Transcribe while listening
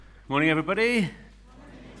Morning, everybody.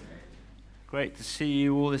 Great to see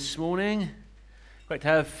you all this morning. Great to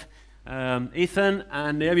have Ethan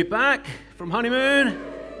and Naomi back from honeymoon.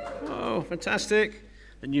 Oh, fantastic.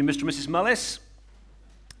 The new Mr. and Mrs. Mullis.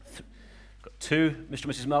 Got two Mr.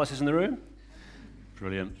 and Mrs. Mullises in the room.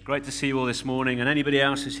 Brilliant. Great to see you all this morning. And anybody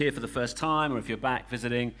else who's here for the first time, or if you're back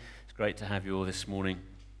visiting, it's great to have you all this morning.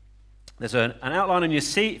 There's an outline on your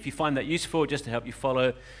seat if you find that useful, just to help you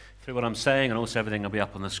follow through what I'm saying, and also everything will be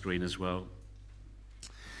up on the screen as well.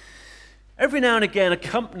 Every now and again, a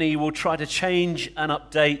company will try to change and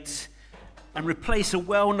update and replace a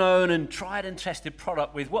well-known and tried and tested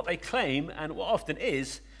product with what they claim, and what often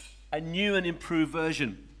is, a new and improved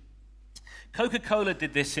version. Coca-Cola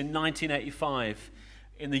did this in 1985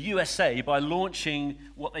 in the USA by launching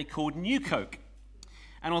what they called New Coke.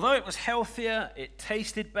 And although it was healthier, it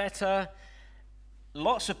tasted better,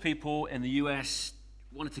 lots of people in the US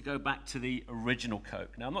wanted to go back to the original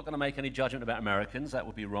Coke. Now, I'm not going to make any judgment about Americans, that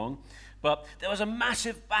would be wrong, but there was a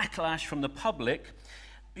massive backlash from the public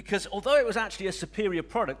because although it was actually a superior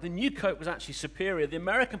product, the New Coke was actually superior. The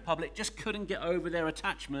American public just couldn't get over their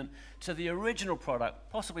attachment to the original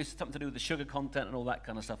product, possibly something to do with the sugar content and all that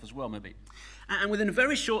kind of stuff as well, maybe. And within a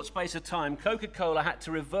very short space of time, Coca-Cola had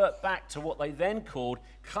to revert back to what they then called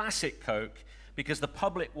Classic Coke, because the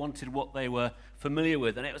public wanted what they were familiar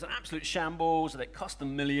with. And it was an absolute shambles, and it cost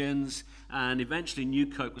them millions, and eventually New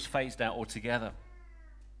Coke was phased out altogether.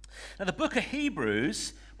 Now, the book of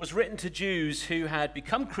Hebrews was written to Jews who had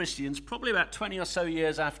become Christians probably about 20 or so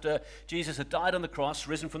years after Jesus had died on the cross,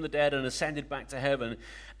 risen from the dead, and ascended back to heaven.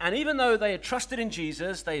 And even though they had trusted in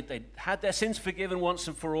Jesus, they had their sins forgiven once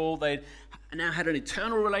and for all, they now had an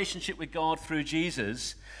eternal relationship with God through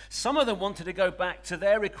Jesus, some of them wanted to go back to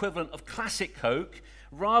their equivalent of Classic Coke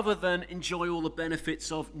rather than enjoy all the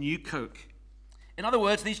benefits of New Coke. In other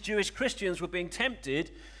words, these Jewish Christians were being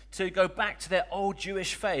tempted to go back to their old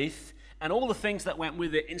Jewish faith and all the things that went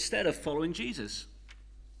with it instead of following Jesus.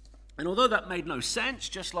 And although that made no sense,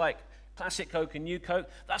 just like Classic Coke and New Coke,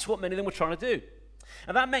 that's what many of them were trying to do.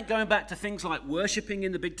 And that meant going back to things like worshipping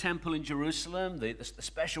in the big temple in Jerusalem, the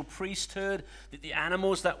special priesthood, the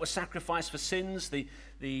animals that were sacrificed for sins,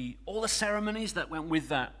 all the ceremonies that went with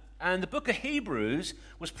that. And the book of Hebrews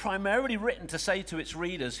was primarily written to say to its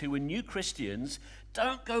readers who were new Christians,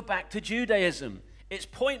 don't go back to Judaism. It's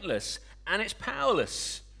pointless and it's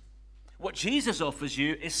powerless. What Jesus offers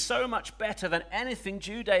you is so much better than anything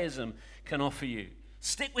Judaism can offer you.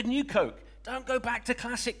 Stick with New Coke. Don't go back to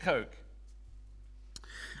Classic Coke.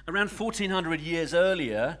 Around 1400 years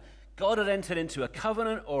earlier, God had entered into a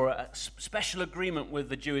covenant or a special agreement with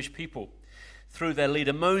the Jewish people through their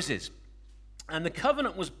leader Moses. And the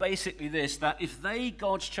covenant was basically this, that if they,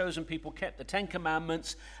 God's chosen people, kept the Ten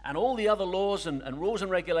Commandments and all the other laws and rules and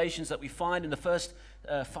regulations that we find in the first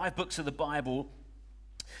 5 books of the Bible,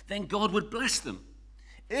 then God would bless them.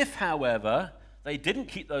 If, however, they didn't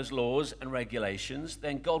keep those laws and regulations,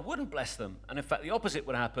 then God wouldn't bless them. And in fact, the opposite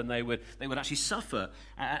would happen. They would actually suffer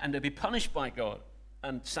and they'd be punished by God.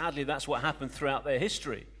 And sadly, that's what happened throughout their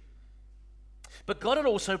history. But God had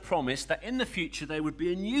also promised that in the future there would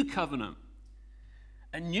be a new covenant,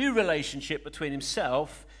 a new relationship between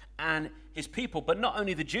himself and his people, but not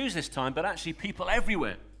only the Jews this time, but actually people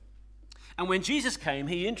everywhere. And when Jesus came,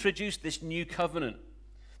 he introduced this new covenant,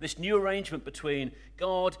 this new arrangement between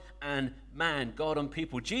God and man, God and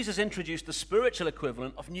people. Jesus introduced the spiritual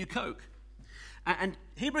equivalent of New Coke. And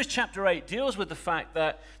Hebrews chapter 8 deals with the fact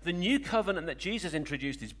that the new covenant that Jesus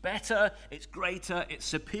introduced is better, it's greater, it's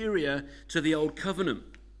superior to the old covenant.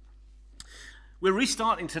 We're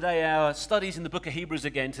restarting today our studies in the book of Hebrews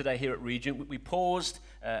again today here at Regent. We paused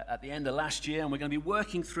at the end of last year, and we're going to be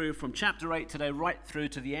working through from chapter 8 today right through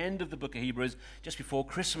to the end of the book of Hebrews just before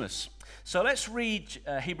Christmas. So let's read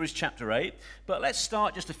Hebrews chapter 8, but let's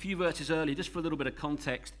start just a few verses early, just for a little bit of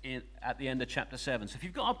context at the end of chapter 7. So if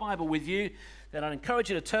you've got a Bible with you, then I'd encourage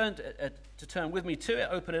you to turn with me to it,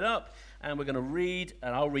 open it up, and we're going to read,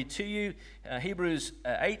 and I'll read to you, Hebrews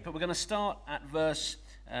 8, but we're going to start at verse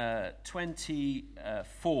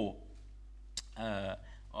 24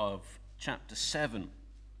 of chapter 7.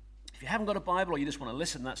 If you haven't got a Bible or you just want to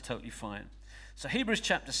listen, that's totally fine. So Hebrews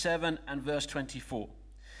chapter 7 and verse 24.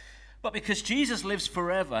 But because Jesus lives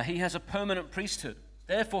forever, he has a permanent priesthood.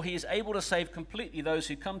 Therefore, he is able to save completely those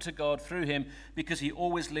who come to God through him, because he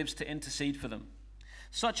always lives to intercede for them.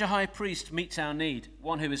 Such a high priest meets our need,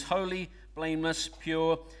 one who is holy, blameless,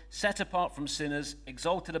 pure, set apart from sinners,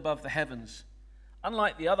 exalted above the heavens.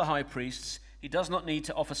 Unlike the other high priests, he does not need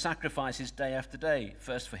to offer sacrifices day after day,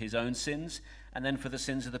 first for his own sins and then for the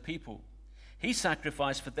sins of the people. He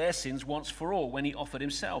sacrificed for their sins once for all when he offered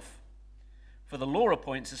himself. For the law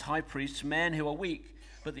appoints as high priests men who are weak,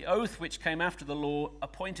 but the oath which came after the law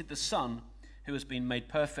appointed the Son who has been made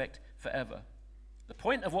perfect forever. The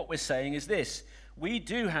point of what we're saying is this: we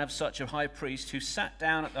do have such a high priest who sat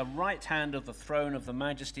down at the right hand of the throne of the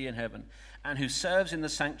majesty in heaven, and who serves in the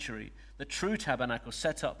sanctuary, the true tabernacle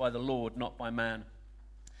set up by the Lord, not by man.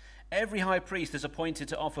 Every high priest is appointed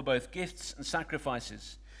to offer both gifts and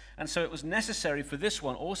sacrifices, and so it was necessary for this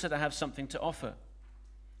one also to have something to offer.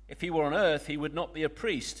 If he were on earth, he would not be a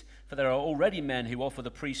priest, for there are already men who offer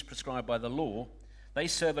the priest prescribed by the law. They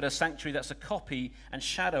serve at a sanctuary that's a copy and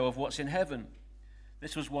shadow of what's in heaven.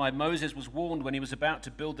 This was why Moses was warned when he was about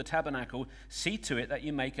to build the tabernacle, "See to it that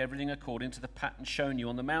you make everything according to the pattern shown you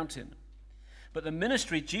on the mountain." But the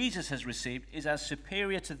ministry Jesus has received is as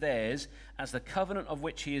superior to theirs as the covenant of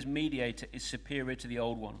which he is mediator is superior to the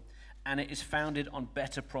old one, and it is founded on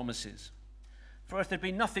better promises. For if there'd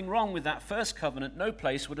been nothing wrong with that first covenant, no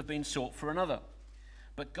place would have been sought for another.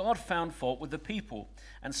 But God found fault with the people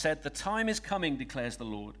and said, "The time is coming, declares the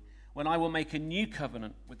Lord, when I will make a new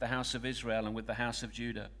covenant with the house of Israel and with the house of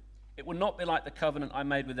Judah. It will not be like the covenant I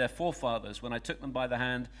made with their forefathers when I took them by the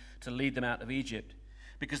hand to lead them out of Egypt,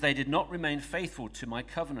 because they did not remain faithful to my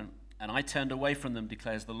covenant, and I turned away from them,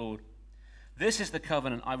 declares the Lord. This is the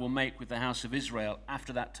covenant I will make with the house of Israel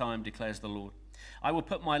after that time, declares the Lord. I will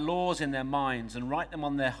put my laws in their minds and write them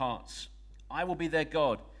on their hearts. I will be their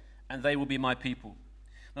God, and they will be my people.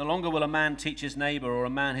 No longer will a man teach his neighbor or a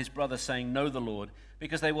man his brother, saying, 'Know the Lord,'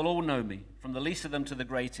 because they will all know me, from the least of them to the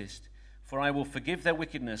greatest. For I will forgive their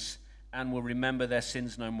wickedness and will remember their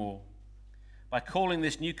sins no more. By calling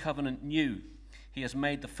this new covenant new, he has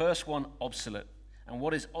made the first one obsolete, and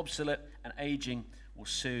what is obsolete and aging will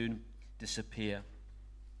soon disappear."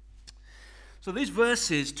 So these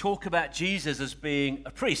verses talk about Jesus as being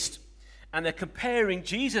a priest, and they're comparing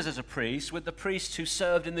Jesus as a priest with the priests who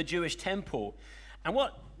served in the Jewish temple. And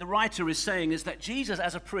what the writer is saying is that Jesus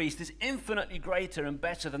as a priest is infinitely greater and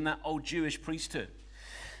better than that old Jewish priesthood.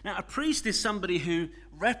 Now, a priest is somebody who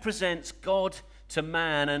represents God to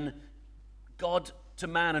man and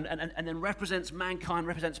then represents mankind,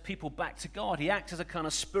 represents people back to God. He acts as a kind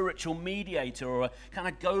of spiritual mediator or a kind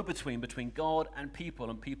of go-between God and people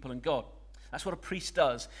and God. That's what a priest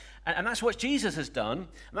does. And that's what Jesus has done,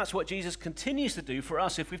 and that's what Jesus continues to do for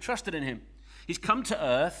us if we've trusted in him. He's come to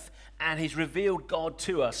earth and he's revealed God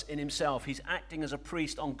to us in himself. He's acting as a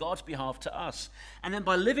priest on God's behalf to us. And then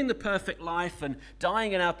by living the perfect life and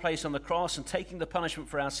dying in our place on the cross and taking the punishment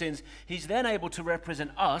for our sins, he's then able to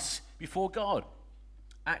represent us before God.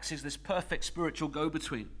 Acts as this perfect spiritual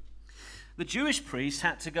go-between. The Jewish priests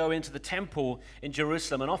had to go into the temple in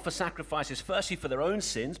Jerusalem and offer sacrifices firstly for their own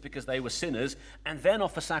sins because they were sinners, and then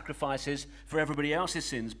offer sacrifices for everybody else's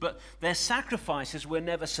sins. But their sacrifices were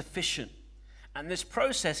never sufficient. And this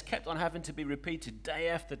process kept on having to be repeated day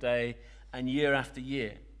after day and year after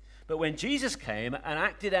year. But when Jesus came and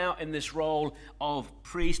acted out in this role of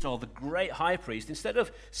priest or the great high priest, instead of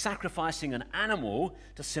sacrificing an animal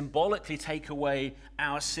to symbolically take away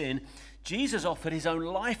our sin, Jesus offered his own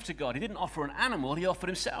life to God. He didn't offer an animal, he offered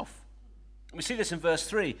himself. We see this in verse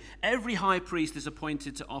 3. Every high priest is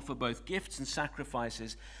appointed to offer both gifts and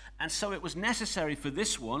sacrifices. And so it was necessary for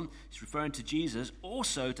this one, he's referring to Jesus,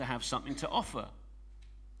 also to have something to offer.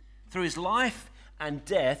 Through his life and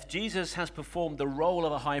death, Jesus has performed the role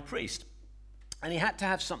of a high priest. And he had to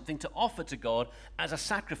have something to offer to God as a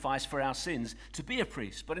sacrifice for our sins to be a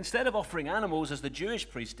priest. But instead of offering animals as the Jewish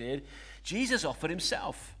priest did, Jesus offered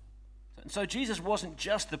himself. And so Jesus wasn't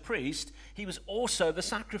just the priest, he was also the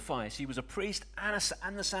sacrifice. He was a priest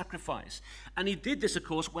and the sacrifice. And he did this, of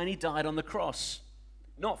course, when he died on the cross.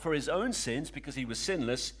 Not for his own sins, because he was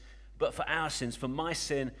sinless, but for our sins, for my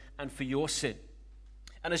sin and for your sin.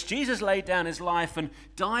 And as Jesus laid down his life and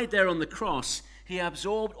died there on the cross, he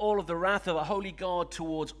absorbed all of the wrath of a holy God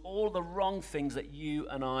towards all the wrong things that you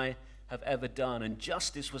and I have ever done. And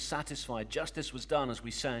justice was satisfied. Justice was done, as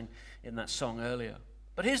we sang in that song earlier.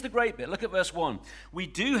 But here's the great bit. Look at verse 1. We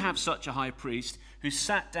do have such a high priest who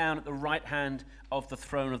sat down at the right hand of the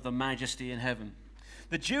throne of the majesty in heaven.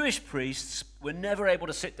 The Jewish priests were never able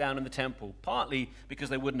to sit down in the temple, partly because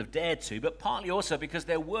they wouldn't have dared to, but partly also because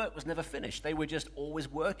their work was never finished. They were just always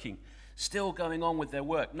working, still going on with their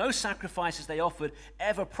work. No sacrifices they offered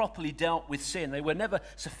ever properly dealt with sin. They were never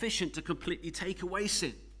sufficient to completely take away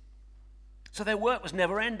sin. So their work was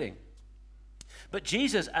never ending. But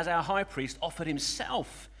Jesus, as our high priest, offered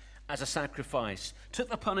himself as a sacrifice, took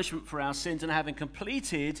the punishment for our sins, and having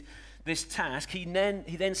completed this task, he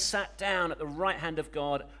then sat down at the right hand of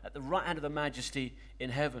God, at the right hand of the majesty in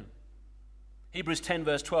heaven. Hebrews 10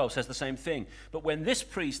 verse 12 says the same thing. But when this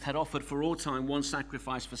priest had offered for all time one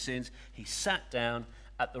sacrifice for sins, he sat down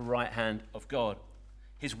at the right hand of God.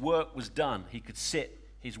 His work was done. He could sit.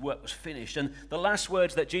 His work was finished. And the last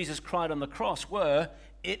words that Jesus cried on the cross were,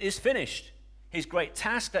 "It is finished." His great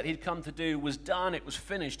task that he'd come to do was done. It was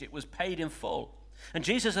finished. It was paid in full. And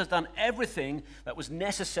Jesus has done everything that was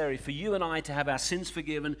necessary for you and I to have our sins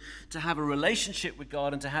forgiven, to have a relationship with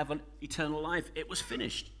God, and to have an eternal life. It was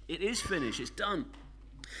finished. It is finished. It's done.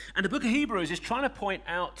 And the book of Hebrews is trying to point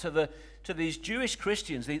out to these Jewish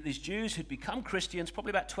Christians, these Jews who'd become Christians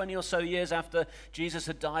probably about 20 or so years after Jesus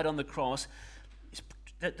had died on the cross.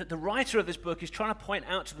 The writer of this book is trying to point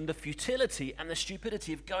out to them the futility and the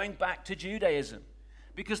stupidity of going back to Judaism.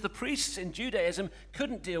 Because the priests in Judaism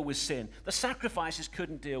couldn't deal with sin. The sacrifices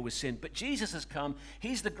couldn't deal with sin. But Jesus has come.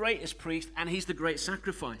 He's the greatest priest and he's the great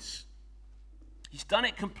sacrifice. He's done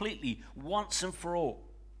it completely, once and for all.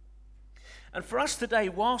 And for us today,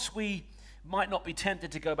 whilst we might not be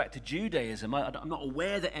tempted to go back to Judaism, I'm not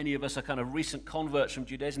aware that any of us are kind of recent converts from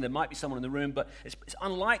Judaism. There might be someone in the room, but it's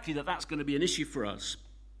unlikely that that's going to be an issue for us.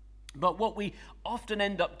 But what we often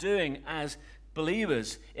end up doing as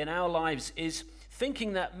believers in our lives is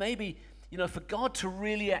thinking that maybe, for God to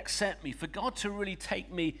really accept me, for God to really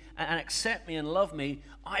take me and accept me and love me,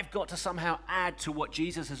 I've got to somehow add to what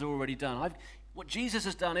Jesus has already done. What Jesus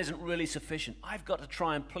has done isn't really sufficient. I've got to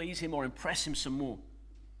try and please him or impress him some more.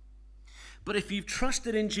 But if you've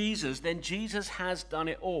trusted in Jesus, then Jesus has done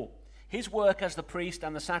it all. His work as the priest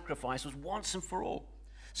and the sacrifice was once and for all.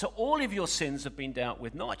 So all of your sins have been dealt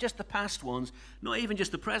with, not just the past ones, not even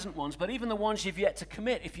just the present ones, but even the ones you've yet to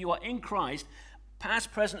commit. If you are in Christ,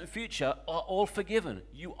 past, present, and future are all forgiven.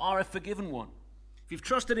 You are a forgiven one. If you've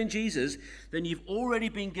trusted in Jesus, then you've already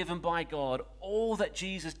been given by God all that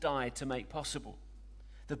Jesus died to make possible.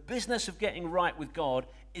 The business of getting right with God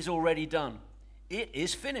is already done. It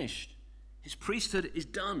is finished. His priesthood is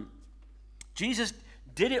done. Jesus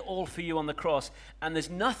did it all for you on the cross, and there's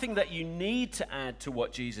nothing that you need to add to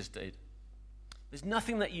what Jesus did. There's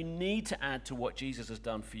nothing that you need to add to what Jesus has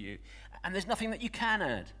done for you, and there's nothing that you can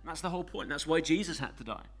add. That's the whole point. That's why Jesus had to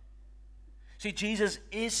die. See, Jesus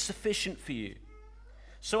is sufficient for you.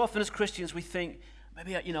 So often as Christians we think,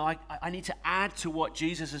 maybe I need to add to what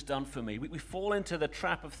Jesus has done for me. We fall into the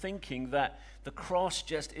trap of thinking that the cross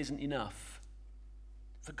just isn't enough.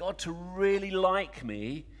 For God to really like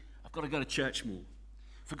me, I've got to go to church more.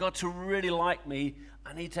 For God to really like me,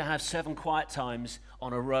 I need to have 7 quiet times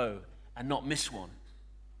on a row and not miss one.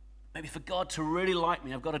 Maybe for God to really like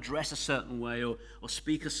me, I've got to dress a certain way or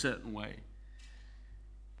speak a certain way.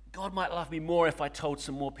 God might love me more if I told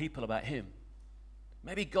some more people about him.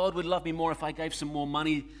 Maybe God would love me more if I gave some more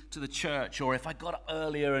money to the church, or if I got up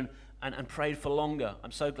earlier and prayed for longer.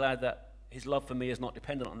 I'm so glad that his love for me is not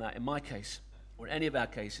dependent on that in my case, or in any of our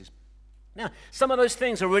cases. Now, some of those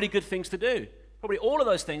things are really good things to do. Probably all of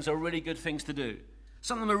those things are really good things to do.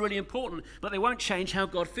 Some of them are really important, but they won't change how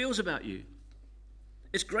God feels about you.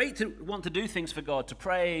 It's great to want to do things for God, to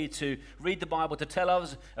pray, to read the Bible, to tell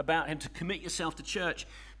others about him, to commit yourself to church.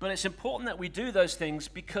 But it's important that we do those things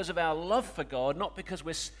because of our love for God, not because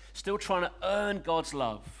we're still trying to earn God's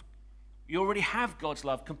love. You already have God's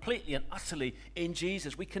love completely and utterly in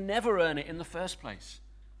Jesus. We can never earn it in the first place.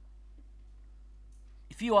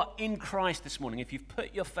 If you are in Christ this morning, if you've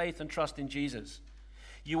put your faith and trust in Jesus,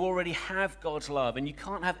 you already have God's love, and you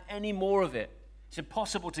can't have any more of it. It's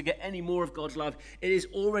impossible to get any more of God's love. It is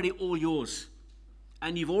already all yours.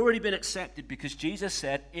 And you've already been accepted because Jesus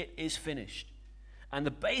said, "It is finished." And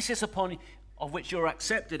the basis upon of which you're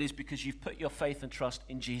accepted is because you've put your faith and trust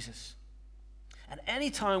in Jesus. And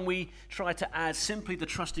anytime we try to add simply the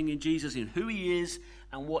trusting in Jesus, in who he is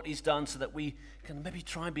and what he's done, so that we can maybe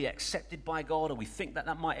try and be accepted by God, or we think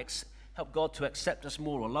that might help God to accept us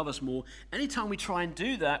more or love us more, anytime we try and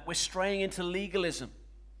do that, we're straying into legalism,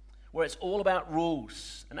 where it's all about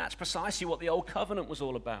rules. And that's precisely what the Old Covenant was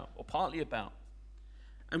all about, or partly about.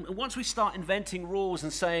 And once we start inventing rules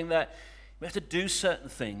and saying that we have to do certain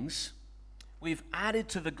things, we've added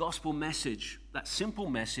to the gospel message, that simple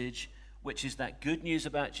message, which is that good news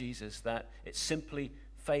about Jesus, that it's simply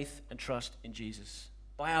faith and trust in Jesus.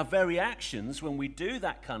 By our very actions, when we do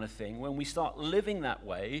that kind of thing, when we start living that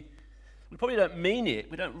way, we probably don't mean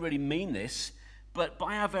it, we don't really mean this, but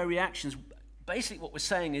by our very actions, basically what we're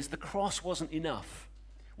saying is the cross wasn't enough.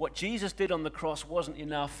 What Jesus did on the cross wasn't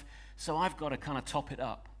enough, so I've got to kind of top it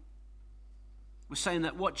up. We're saying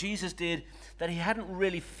that what Jesus did, that he hadn't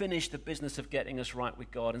really finished the business of getting us right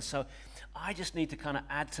with God, and so I just need to kind of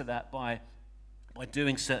add to that by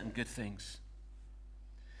doing certain good things.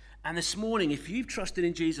 And this morning, if you've trusted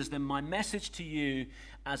in Jesus, then my message to you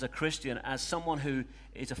as a Christian, as someone who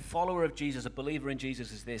is a follower of Jesus, a believer in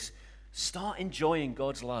Jesus, is this: start enjoying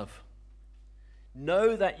God's love.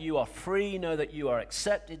 Know that you are free, know that you are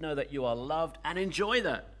accepted, know that you are loved, and enjoy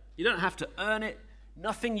that. You don't have to earn it.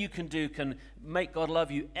 Nothing you can do can make God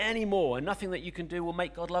love you any more, and nothing that you can do will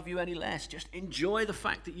make God love you any less. Just enjoy the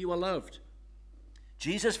fact that you are loved.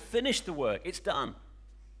 Jesus finished the work. It's done.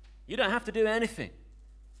 You don't have to do anything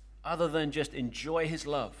other than just enjoy his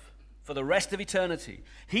love for the rest of eternity.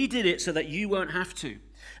 He did it so that you won't have to.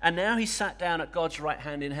 And now he's sat down at God's right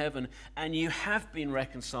hand in heaven, and you have been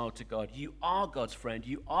reconciled to God. You are God's friend.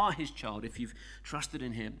 You are his child if you've trusted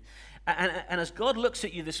in him. And as God looks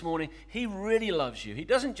at you this morning, he really loves you. He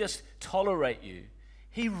doesn't just tolerate you.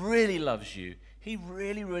 He really loves you. He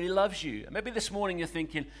really, really loves you. And maybe this morning you're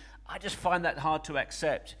thinking, I just find that hard to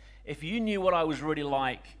accept. If you knew what I was really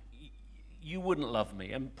like, you wouldn't love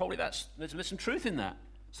me. And probably there's some truth in that.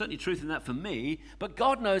 Certainly truth in that for me. But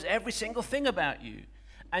God knows every single thing about you.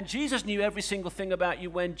 And Jesus knew every single thing about you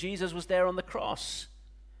when Jesus was there on the cross.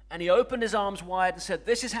 And he opened his arms wide and said,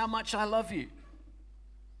 this is how much I love you.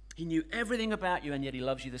 He knew everything about you, and yet he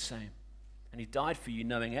loves you the same. And he died for you,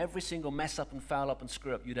 knowing every single mess up and foul up and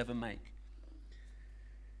screw up you'd ever make.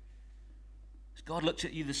 As God looks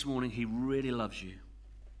at you this morning, he really loves you.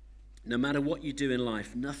 No matter what you do in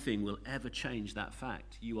life, nothing will ever change that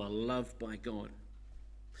fact. You are loved by God.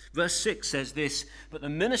 Verse 6 says this: but the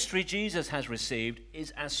ministry Jesus has received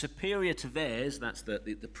is as superior to theirs, that's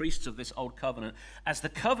the priests of this old covenant, as the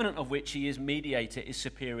covenant of which he is mediator is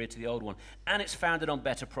superior to the old one. And it's founded on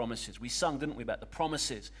better promises. We sung, didn't we, about the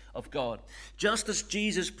promises of God. Just as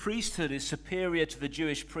Jesus' priesthood is superior to the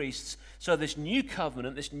Jewish priests, so this new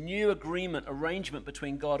covenant, this new agreement, arrangement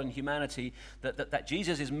between God and humanity that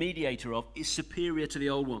Jesus is mediator of, is superior to the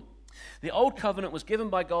old one. The old covenant was given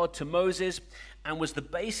by God to Moses and was the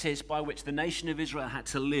basis by which the nation of Israel had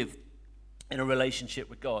to live in a relationship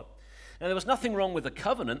with God. Now, there was nothing wrong with the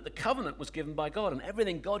covenant. The covenant was given by God, and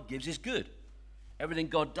everything God gives is good. Everything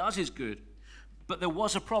God does is good. But there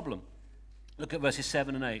was a problem. Look at verses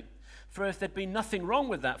 7 and 8. For if there'd been nothing wrong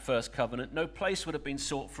with that first covenant, no place would have been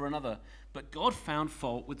sought for another. But God found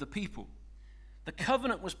fault with the people. The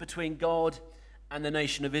covenant was between God and the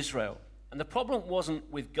nation of Israel. And the problem wasn't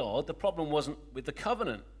with God. The problem wasn't with the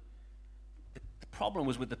covenant. The problem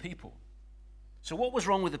was with the people. So what was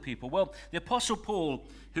wrong with the people? Well, the Apostle Paul,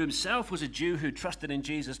 who himself was a Jew who trusted in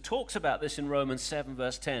Jesus, talks about this in Romans 7,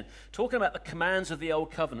 verse 10. Talking about the commands of the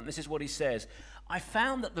old covenant, this is what he says: I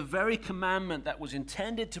found that the very commandment that was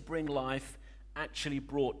intended to bring life actually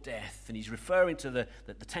brought death. And he's referring to the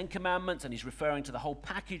Ten Commandments, and he's referring to the whole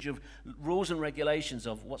package of rules and regulations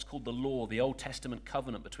of what's called the law, the Old Testament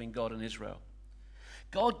covenant between God and Israel.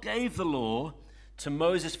 God gave the law to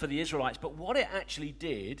Moses for the Israelites, but what it actually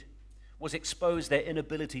did was expose their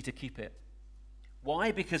inability to keep it.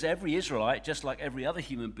 Why? Because every Israelite, just like every other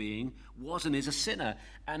human being, was and is a sinner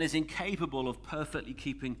and is incapable of perfectly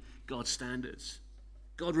keeping God's standards.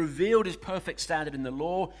 God revealed his perfect standard in the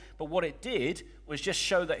law, but what it did was just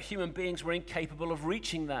show that human beings were incapable of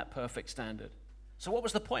reaching that perfect standard. So what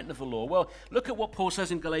was the point of the law? Well, look at what Paul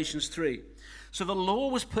says in Galatians 3. So the law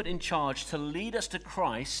was put in charge to lead us to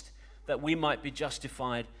Christ that we might be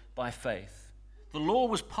justified by faith. The law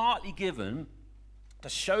was partly given to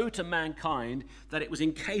show to mankind that it was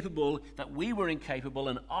incapable, that we were incapable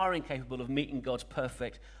and are incapable of meeting God's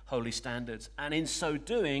perfect holy standards. And in so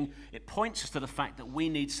doing, it points us to the fact that we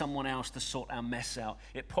need someone else to sort our mess out.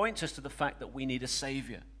 It points us to the fact that we need a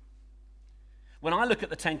savior. When I look at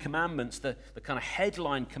the Ten Commandments, the kind of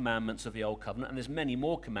headline commandments of the Old Covenant, and there's many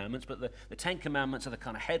more commandments, but the Ten Commandments are the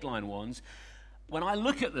kind of headline ones. When I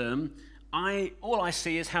look at them, all I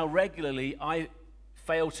see is how regularly I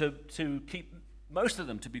fail to keep most of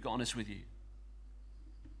them, to be honest with you.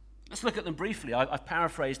 Let's look at them briefly. I've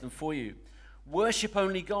paraphrased them for you. Worship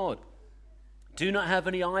only God. Do not have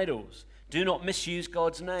any idols. Do not misuse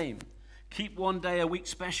God's name. Keep one day a week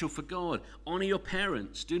special for God. Honor your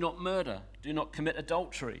parents. Do not murder. Do not commit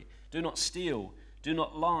adultery. Do not steal. Do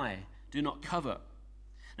not lie. Do not covet.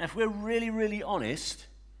 Now, if we're really, really honest,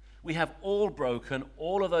 we have all broken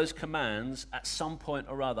all of those commands at some point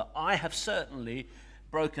or other. I have certainly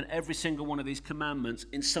broken every single one of these commandments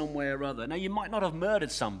in some way or other. Now, you might not have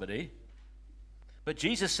murdered somebody, but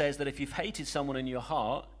Jesus says that if you've hated someone in your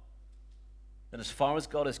heart, then as far as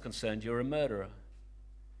God is concerned, you're a murderer.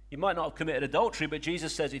 You might not have committed adultery, but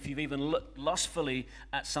Jesus says if you've even looked lustfully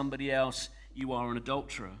at somebody else, you are an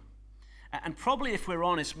adulterer. And probably, if we're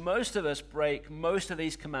honest, most of us break most of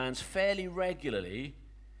these commands fairly regularly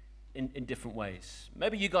in different ways.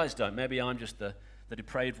 Maybe you guys don't. Maybe I'm just the the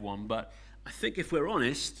depraved one, but I think if we're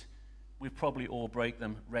honest, we probably all break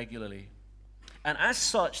them regularly. And as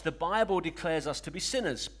such, the Bible declares us to be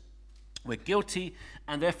sinners. We're guilty,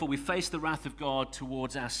 and therefore we face the wrath of God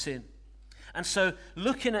towards our sin. And so,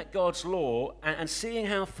 looking at God's law and seeing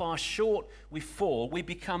how far short we fall, we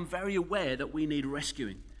become very aware that we need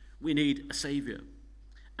rescuing. We need a Savior.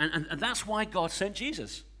 And that's why God sent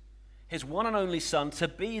Jesus, his one and only Son, to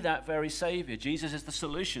be that very Savior. Jesus is the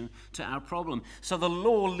solution to our problem. So the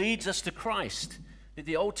law leads us to Christ.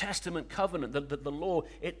 The Old Testament covenant, the law,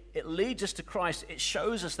 it leads us to Christ. It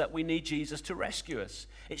shows us that we need Jesus to rescue us.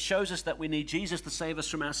 It shows us that we need Jesus to save us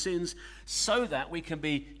from our sins so that we can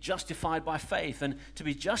be justified by faith. And to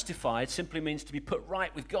be justified simply means to be put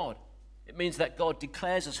right with God. It means that God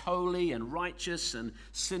declares us holy and righteous and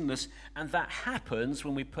sinless, and that happens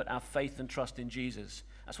when we put our faith and trust in Jesus.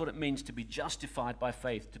 That's what it means to be justified by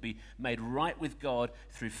faith, to be made right with God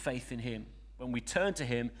through faith in him, when we turn to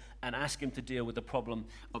him and ask him to deal with the problem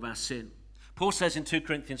of our sin. Paul says in 2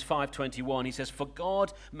 Corinthians 5:21, he says, "For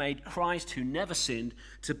God made Christ, who never sinned,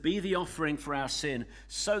 to be the offering for our sin,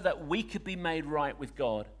 so that we could be made right with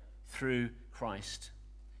God through Christ."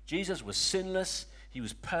 Jesus was sinless, he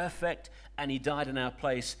was perfect, and he died in our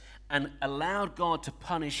place and allowed God to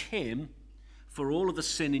punish him for all of the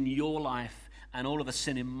sin in your life and all of the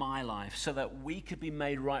sin in my life, so that we could be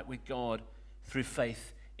made right with God through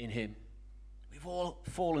faith in him. We've all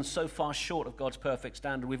fallen so far short of God's perfect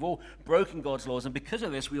standard. We've all broken God's laws, and because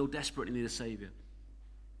of this, we all desperately need a Savior.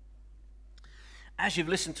 As you've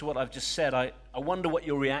listened to what I've just said, I wonder what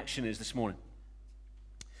your reaction is this morning.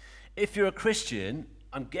 If you're a Christian,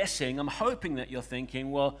 I'm hoping that you're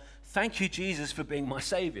thinking, well, thank you, Jesus, for being my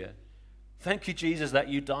Savior. Thank you, Jesus, that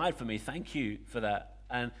you died for me. Thank you for that.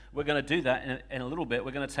 And we're going to do that in a little bit.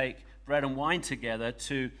 We're going to take bread and wine together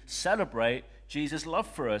to celebrate Jesus' love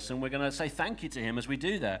for us, and we're going to say thank you to him as we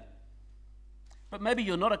do that. But maybe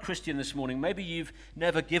you're not a Christian this morning. Maybe you've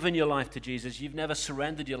never given your life to Jesus. You've never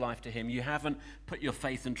surrendered your life to him. You haven't put your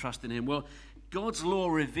faith and trust in him. Well, God's law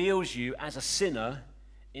reveals you as a sinner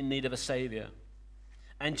in need of a Savior.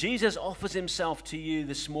 And Jesus offers himself to you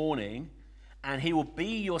this morning, and he will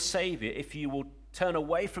be your Savior if you will turn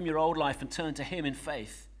away from your old life and turn to him in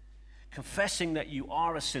faith, confessing that you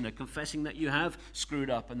are a sinner, confessing that you have screwed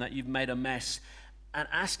up and that you've made a mess, and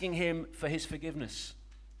asking him for his forgiveness.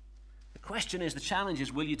 The question is, the challenge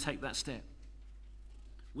is, will you take that step?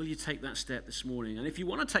 Will you take that step this morning? And if you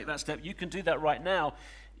want to take that step, you can do that right now.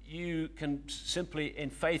 You can simply, in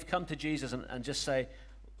faith, come to Jesus and just say,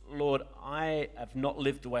 Lord, I have not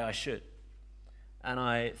lived the way I should. And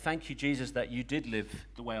I thank you, Jesus, that you did live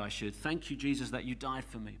the way I should. Thank you, Jesus, that you died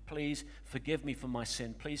for me. Please forgive me for my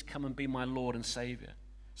sin. Please come and be my Lord and Savior.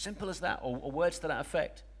 Simple as that, or words to that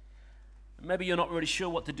effect. Maybe you're not really sure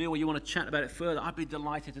what to do, or you want to chat about it further. I'd be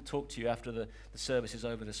delighted to talk to you after the service is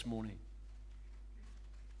over this morning.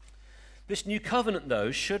 This new covenant,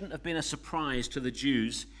 though, shouldn't have been a surprise to the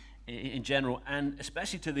Jews in general, and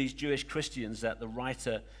especially to these Jewish Christians that the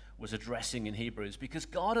writer was addressing in Hebrews, because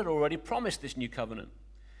God had already promised this new covenant,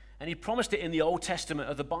 and he promised it in the Old Testament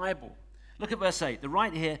of the Bible. Look at verse 8. The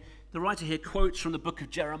writer here quotes from the book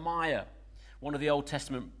of Jeremiah, one of the Old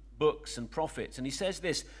Testament books and prophets, and he says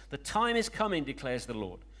this: "The time is coming, declares the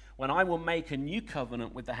Lord, when I will make a new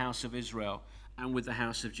covenant with the house of Israel and with the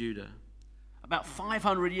house of Judah." About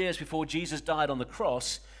 500 years before Jesus died on the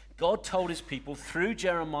cross, God told his people through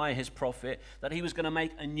Jeremiah, his prophet, that he was going to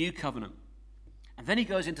make a new covenant. And then he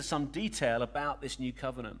goes into some detail about this new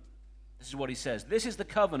covenant. This is what he says: "This is the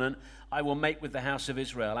covenant I will make with the house of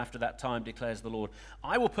Israel after that time, declares the Lord.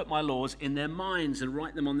 I will put my laws in their minds and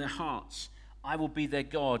write them on their hearts. I will be their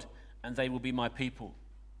God, and they will be my people."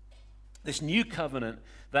 This new covenant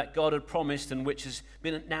that God had promised, and which has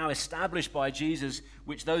been now established by Jesus,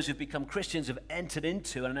 which those who've become Christians have entered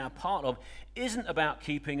into and are now part of, isn't about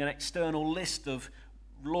keeping an external list of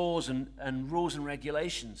laws and rules and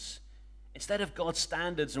regulations. Instead of God's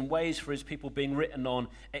standards and ways for his people being written on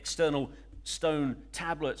external stone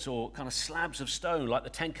tablets or kind of slabs of stone like the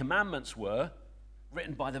Ten Commandments were,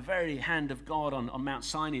 written by the very hand of God on Mount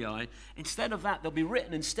Sinai, instead of that, they'll be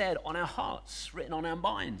written instead on our hearts, written on our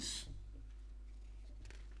minds.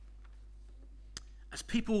 As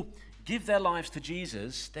people give their lives to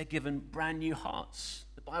Jesus, they're given brand new hearts.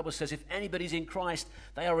 The Bible says if anybody's in Christ,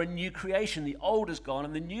 they are a new creation. The old has gone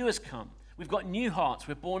and the new has come. We've got new hearts.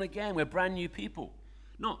 We're born again. We're brand new people.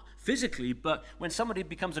 Not physically, but when somebody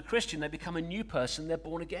becomes a Christian, they become a new person. They're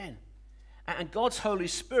born again. And God's Holy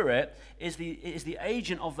Spirit is the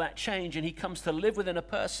agent of that change, and he comes to live within a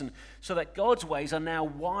person so that God's ways are now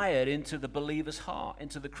wired into the believer's heart,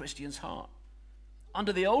 into the Christian's heart.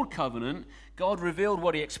 Under the old covenant, God revealed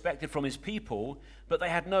what he expected from his people, but they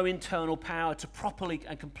had no internal power to properly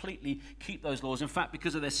and completely keep those laws. In fact,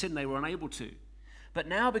 because of their sin, they were unable to. But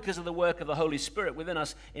now, because of the work of the Holy Spirit within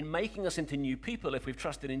us in making us into new people, if we've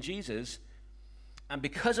trusted in Jesus, and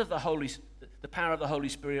because of the power of the Holy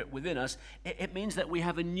Spirit within us, it means that we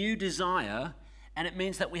have a new desire, and it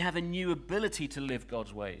means that we have a new ability to live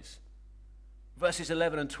God's ways. Verses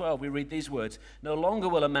 11 and 12, we read these words, "No longer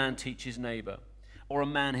will a man teach his neighbor, or a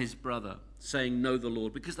man his brother, saying, 'Know the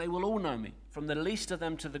Lord,' because they will all know me, from the least of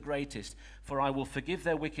them to the greatest, for I will forgive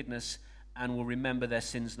their wickedness and will remember their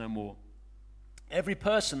sins no more." Every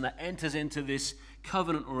person that enters into this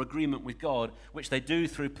covenant or agreement with God, which they do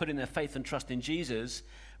through putting their faith and trust in Jesus,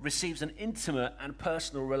 receives an intimate and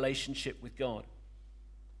personal relationship with God.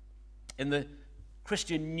 In the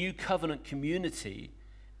Christian New Covenant community,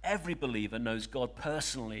 every believer knows God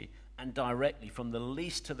personally and directly, from the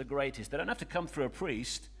least to the greatest. They don't have to come through a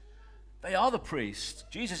priest. They are the priest.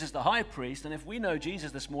 Jesus is the high priest, and if we know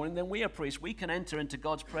Jesus this morning, then we are priests. We can enter into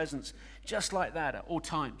God's presence just like that at all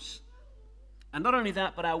times. And not only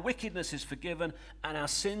that, but our wickedness is forgiven and our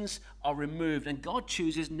sins are removed, and God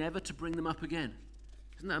chooses never to bring them up again.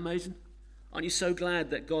 Isn't that amazing? Aren't you so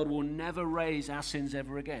glad that God will never raise our sins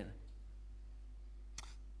ever again?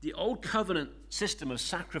 The old covenant system of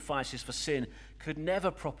sacrifices for sin could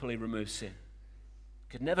never properly remove sin,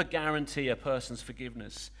 could never guarantee a person's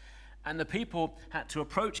forgiveness. And the people had to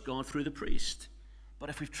approach God through the priest. But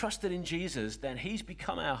if we've trusted in Jesus, then he's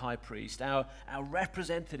become our high priest, our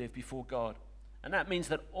representative before God. And that means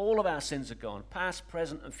that all of our sins are gone, past,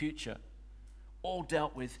 present, and future, all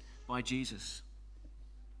dealt with by Jesus.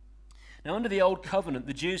 Now, under the old covenant,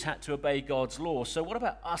 the Jews had to obey God's law. So what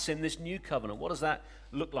about us in this new covenant? What does that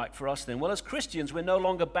look like for us then? Well, as Christians, we're no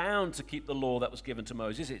longer bound to keep the law that was given to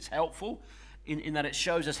Moses. It's helpful in that it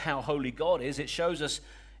shows us how holy God is. It shows us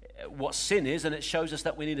what sin is, and it shows us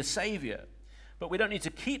that we need a Savior. But we don't need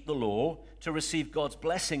to keep the law to receive God's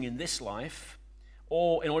blessing in this life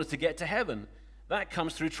or in order to get to heaven. That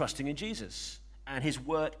comes through trusting in Jesus and his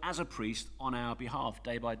work as a priest on our behalf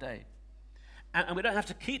day by day. And we don't have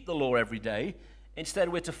to keep the law every day. Instead,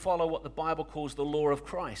 we're to follow what the Bible calls the law of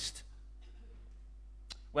Christ.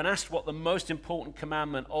 When asked what the most important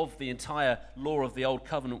commandment of the entire law of the Old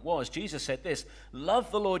Covenant was, Jesus said this: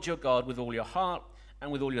 "Love the Lord your God with all your heart and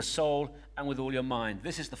with all your soul and with all your mind.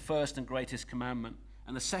 This is the first and greatest commandment.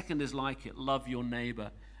 And the second is like it: love your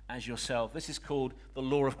neighbor as yourself." This is called the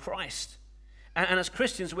law of Christ. And as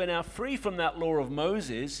Christians, we're now free from that law of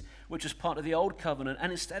Moses, which was part of the old covenant, and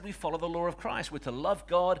instead we follow the law of Christ. We're to love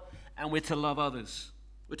God and we're to love others.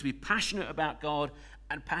 We're to be passionate about God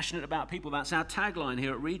and passionate about people. That's our tagline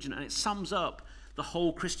here at Regent, and it sums up the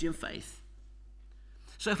whole Christian faith.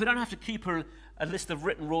 So if we don't have to keep a list of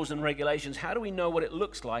written rules and regulations, how do we know what it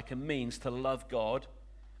looks like and means to love God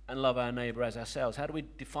and love our neighbor as ourselves? How do we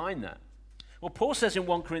define that? Well, Paul says in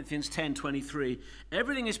 1 Corinthians 10:23,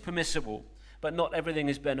 everything is permissible, but not everything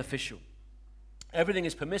is beneficial. Everything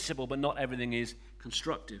is permissible, but not everything is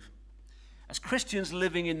constructive. As Christians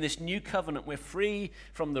living in this new covenant, we're free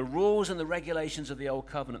from the rules and the regulations of the old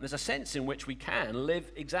covenant. There's a sense in which we can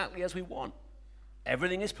live exactly as we want.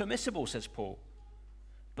 Everything is permissible, says Paul,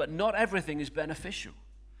 but not everything is beneficial.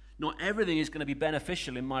 Not everything is going to be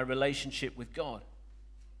beneficial in my relationship with God.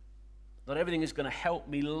 Not everything is going to help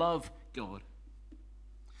me love God.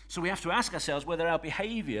 So we have to ask ourselves whether our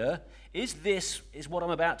behavior, is what I'm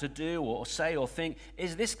about to do or say or think,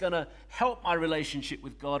 is this going to help my relationship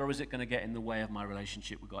with God, or is it going to get in the way of my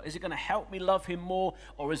relationship with God? Is it going to help me love him more,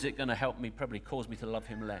 or is it going to help me, probably cause me to love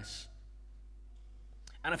him less?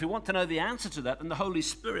 And if we want to know the answer to that, then the Holy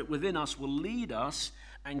Spirit within us will lead us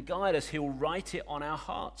and guide us. He'll write it on our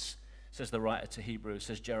hearts, says the writer to Hebrews,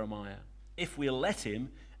 says Jeremiah, if we'll let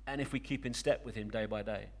him and if we keep in step with him day by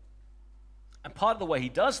day. And part of the way he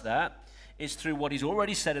does that is through what he's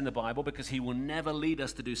already said in the Bible, because he will never lead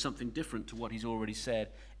us to do something different to what he's already said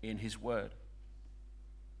in his word.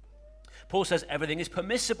 Paul says everything is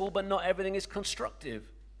permissible, but not everything is constructive.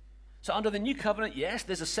 So under the new covenant, yes,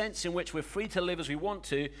 there's a sense in which we're free to live as we want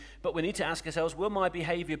to, but we need to ask ourselves, will my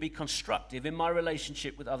behavior be constructive in my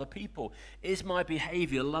relationship with other people? Is my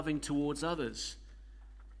behavior loving towards others?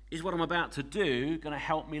 Is what I'm about to do going to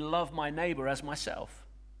help me love my neighbor as myself?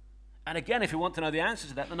 And again, if we want to know the answer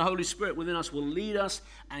to that, then the Holy Spirit within us will lead us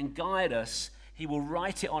and guide us. He will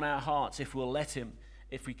write it on our hearts if we'll let him,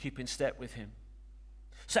 if we keep in step with him.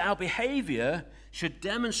 So our behavior should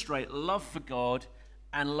demonstrate love for God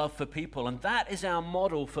and love for people. And that is our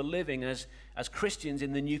model for living as Christians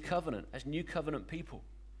in the new covenant, as new covenant people.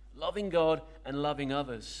 Loving God and loving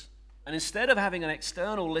others. And instead of having an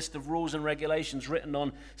external list of rules and regulations written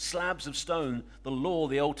on slabs of stone, the law,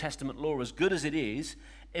 the Old Testament law, as good as it is,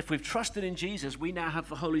 if we've trusted in Jesus, we now have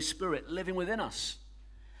the Holy Spirit living within us.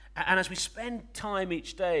 And as we spend time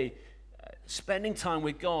each day, spending time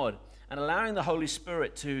with God and allowing the Holy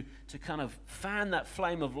Spirit to kind of fan that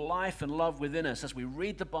flame of life and love within us, as we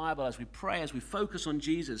read the Bible, as we pray, as we focus on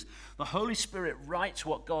Jesus, the Holy Spirit writes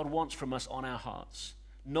what God wants from us on our hearts,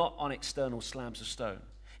 not on external slabs of stone.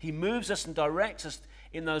 He moves us and directs us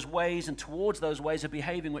in those ways and towards those ways of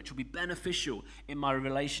behaving which will be beneficial in my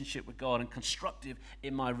relationship with God and constructive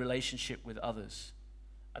in my relationship with others.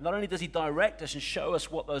 And not only does he direct us and show us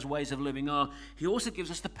what those ways of living are, he also gives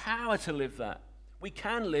us the power to live that. We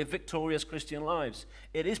can live victorious Christian lives.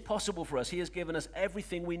 It is possible for us. He has given us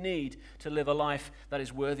everything we need to live a life that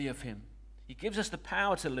is worthy of him. He gives us the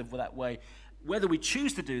power to live that way. Whether we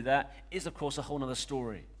choose to do that is, of course, a whole other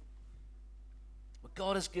story. But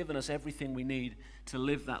God has given us everything we need to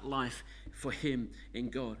live that life for him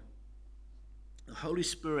in God. The Holy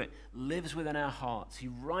Spirit lives within our hearts. He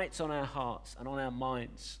writes on our hearts and on our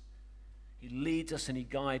minds. He leads us and he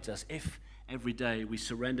guides us if every day we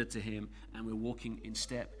surrender to him and we're walking in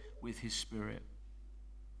step with his Spirit.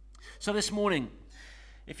 So this morning,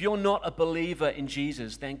 if you're not a believer in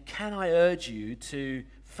Jesus, then can I urge you to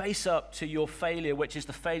face up to your failure, which is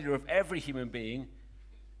the failure of every human being,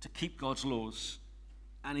 to keep God's laws,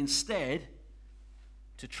 and instead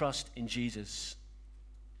to trust in Jesus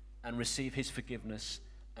and receive his forgiveness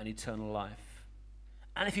and eternal life.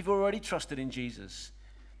 And if you've already trusted in Jesus,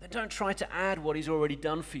 then don't try to add what he's already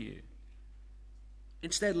done for you.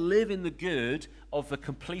 Instead, live in the good of the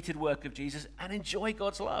completed work of Jesus and enjoy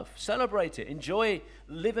God's love. Celebrate it.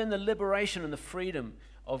 Live in the liberation and the freedom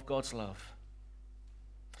of God's love.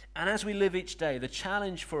 And as we live each day, the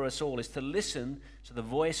challenge for us all is to listen to the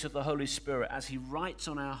voice of the Holy Spirit as he writes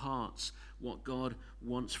on our hearts what God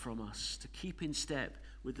wants from us, to keep in step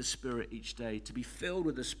with the Spirit each day, to be filled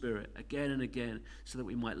with the Spirit again and again, so that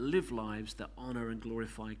we might live lives that honor and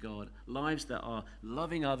glorify God, lives that are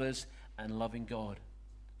loving others and loving God,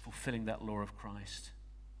 fulfilling that law of Christ.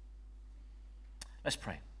 Let's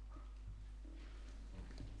pray.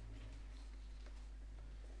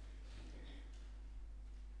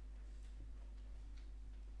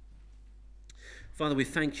 Father, we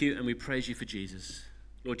thank you and we praise you for Jesus.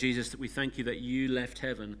 Lord Jesus, that we thank you that you left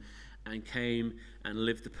heaven and came and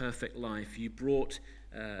lived the perfect life. You brought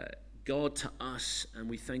God to us, and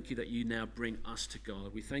we thank you that you now bring us to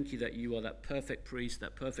God. We thank you that you are that perfect priest,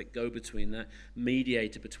 that perfect go-between, that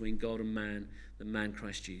mediator between God and man, the man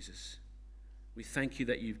Christ Jesus. We thank you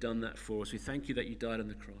that you've done that for us. We thank you that you died on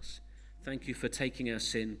the cross. Thank you for taking our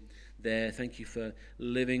sin there. Thank you for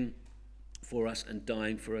living for us and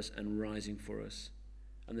dying for us and rising for us.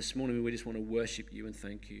 And this morning we just want to worship you and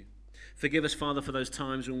thank you. Forgive us, Father, for those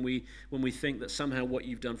times when we think that somehow what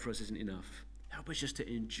you've done for us isn't enough. Help us just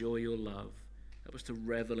to enjoy your love. Help us to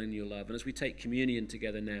revel in your love. And as we take communion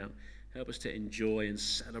together now, help us to enjoy and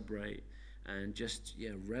celebrate and just,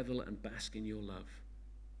 revel and bask in your love.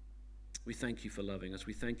 We thank you for loving us.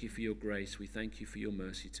 We thank you for your grace. We thank you for your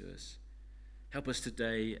mercy to us. Help us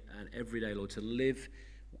today and every day, Lord, to live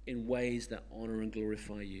in ways that honor and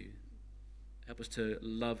glorify you. Help us to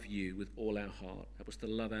love you with all our heart. Help us to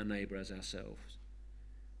love our neighbor as ourselves.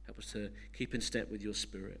 Help us to keep in step with your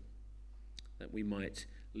Spirit, that we might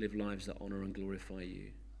live lives that honor and glorify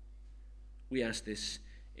you. We ask this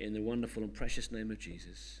in the wonderful and precious name of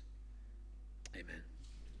Jesus. Amen.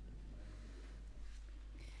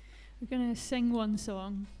 We're going to sing one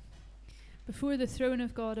song. Before the throne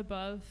of God above,